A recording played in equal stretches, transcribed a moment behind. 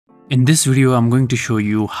In this video, I'm going to show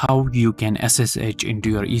you how you can SSH into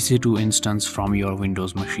your EC2 instance from your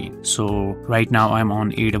Windows machine. So right now I'm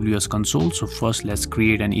on AWS console. So first let's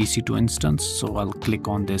create an EC2 instance. So I'll click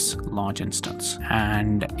on this launch instance.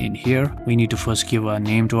 And in here, we need to first give a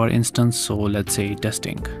name to our instance. So let's say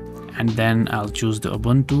testing. And then I'll choose the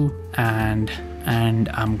Ubuntu and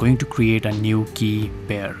I'm going to create a new key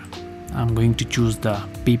pair. I'm going to choose the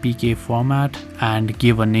PPK format and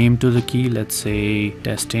give a name to the key. Let's say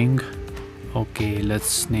testing. Okay,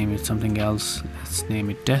 let's name it something else. Let's name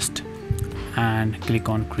it test and click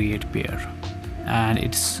on create pair. And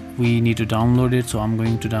we need to download it. So I'm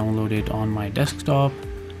going to download it on my desktop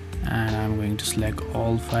and I'm going to select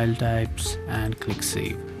all file types and click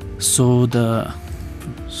save. So the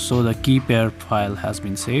key pair file has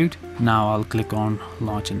been saved. Now I'll click on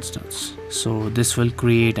launch instance. So this will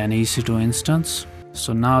create an EC2 instance.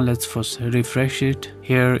 So now let's first refresh it.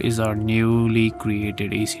 Here is our newly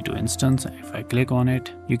created EC2 instance. If I click on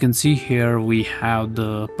it, you can see here we have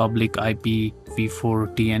the public IP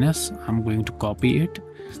v4 DNS. I'm going to copy it.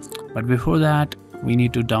 But before that, we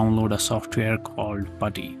need to download a software called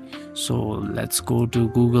Putty. So let's go to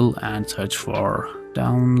Google and search for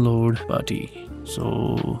download Putty.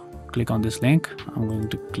 So click on this link. I'm going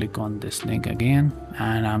to click on this link again,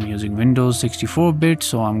 and I'm using Windows 64-bit,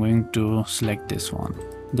 so I'm going to select this one.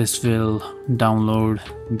 This will download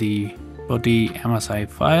the Putty MSI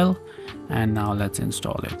file, and now let's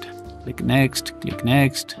install it. Click next,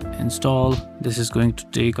 install. This is going to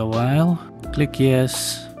take a while. Click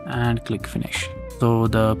yes and click finish. So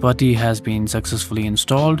the Putty has been successfully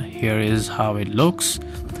installed. Here is how it looks.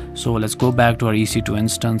 So let's go back to our EC2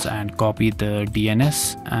 instance and copy the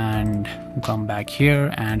DNS and come back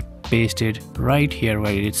here and paste it right here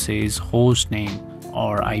where it says host name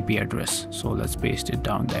or IP address. So let's paste it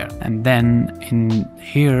down there. And then in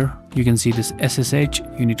here, you can see this SSH.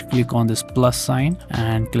 You need to click on this plus sign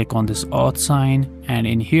and click on this auth sign. And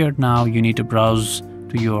in here now you need to browse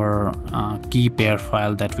to your key pair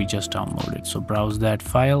file that we just downloaded. So browse that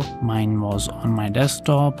file. Mine was on my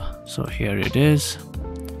desktop. So here it is.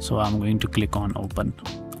 So I'm going to click on open.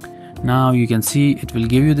 Now you can see it will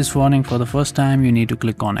give you this warning. For the first time you need to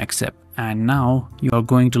click on accept, and now you are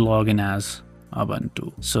going to log in as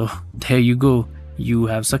Ubuntu. So there you go, you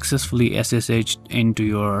have successfully SSH'd into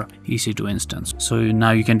your EC2 instance. So now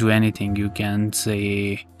you can do anything. You can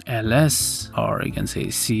say ls or you can say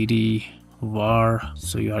cd var.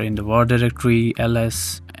 So you are in the var directory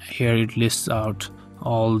ls. Here it lists out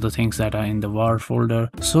all the things that are in the var folder.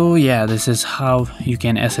 So yeah, this is how you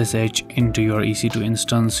can SSH into your EC2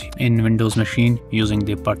 instance in Windows machine using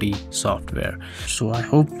the Putty software. So I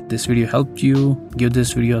hope this video helped you. Give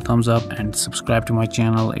this video a thumbs up and subscribe to my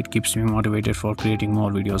channel. It keeps me motivated for creating more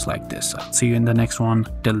videos like this. I'll see you in the next one.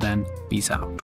 Till then, peace out.